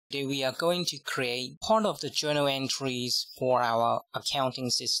Today we are going to create part of the journal entries for our accounting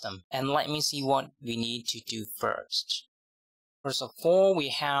system. And let me see what we need to do first. First of all, we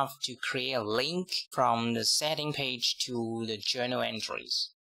have to create a link from the setting page to the journal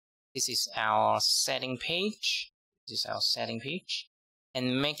entries. This is our setting page.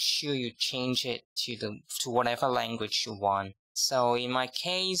 And make sure you change it to whatever language you want. So in my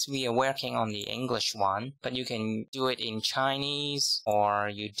case, we are working on the English one, but you can do it in Chinese or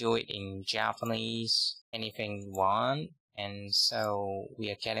you do it in Japanese, anything you want. And so we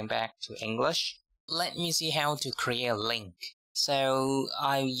are getting back to English. Let me see how to create a link. So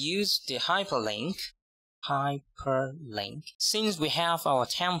I use the hyperlink. Since we have our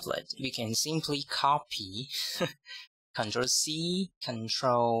template, we can simply copy Ctrl C,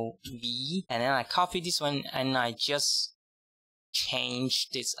 Ctrl V, and then I copy this one and I just change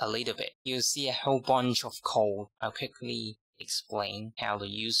this a little bit. You'll see a whole bunch of code. I'll quickly explain how to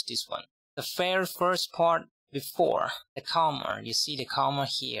use this one. The very first part before the comma, you see the comma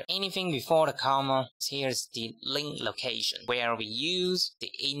here. Anything before the comma, here's the link location where we use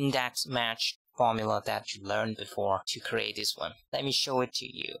the index match formula that you learned before to create this one. Let me show it to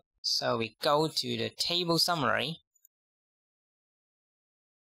you. So we go to the table summary.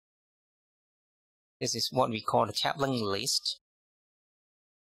 This is what we call the tab link list.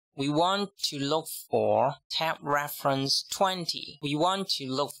 We want to look for tab reference 20. We want to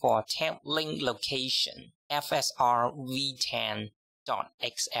look for tab link location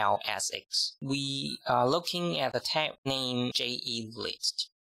fsrv10.xlsx. We are looking at the tab name JE list.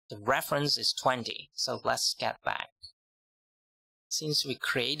 The reference is 20, so let's get back. Since we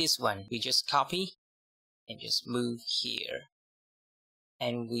create this one, we just copy and just move here.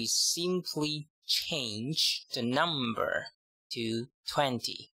 And we simply change the number to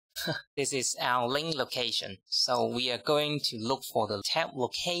 20. This is our link location. So we are going to look for the tab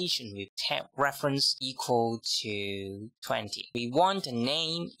location with tab reference equal to 20. We want the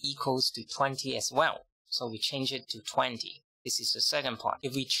name equals to 20 as well. So we change it to 20. This is the second part.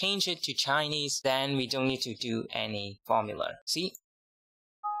 If we change it to Chinese, then we don't need to do any formula. See?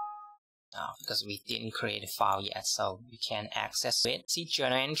 Because we didn't create a file yet, so we can't access it. See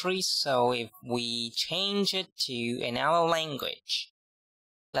journal entries. So if we change it to another language,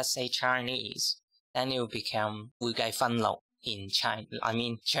 let's say Chinese, then it will become 會計分錄 in Chinese. I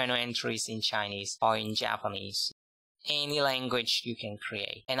mean journal entries in Chinese or in Japanese. Any language you can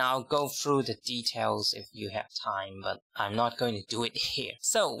create. And I'll go through the details if you have time, but I'm not going to do it here.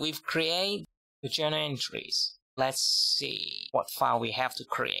 So we've created the journal entries. Let's see what file we have to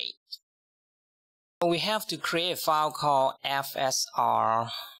create. So we have to create a file called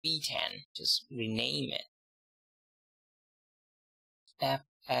fsrv10. Just rename it.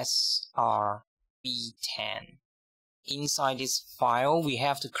 fsrv10. Inside this file, we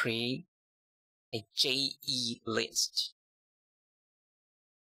have to create a JE list.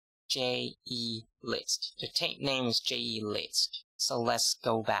 JE list. The tag name is JE list. So let's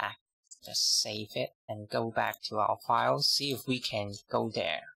go back. Just save it and go back to our file. See if we can go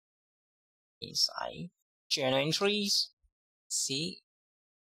there. Inside journal entries. See,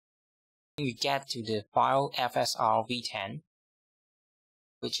 we get to the file fsrv10,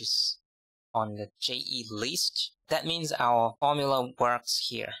 which is on the JE list. That means our formula works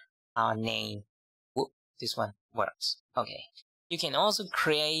here. Our name, this one works. Okay. You can also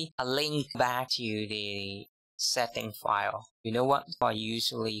create a link back to the setting file. You know what? I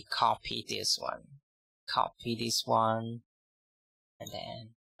usually copy this one. Copy this one. And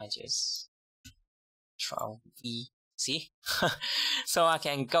then I just Ctrl V. See? So I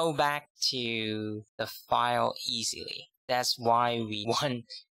can go back to the file easily. That's why we want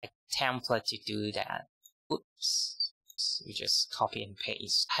a template to do that. Oops. We just copy and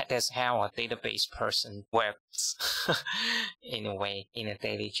paste. That's how a database person works in a way, in a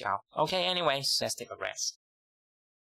daily job. Okay, anyways, let's take a rest.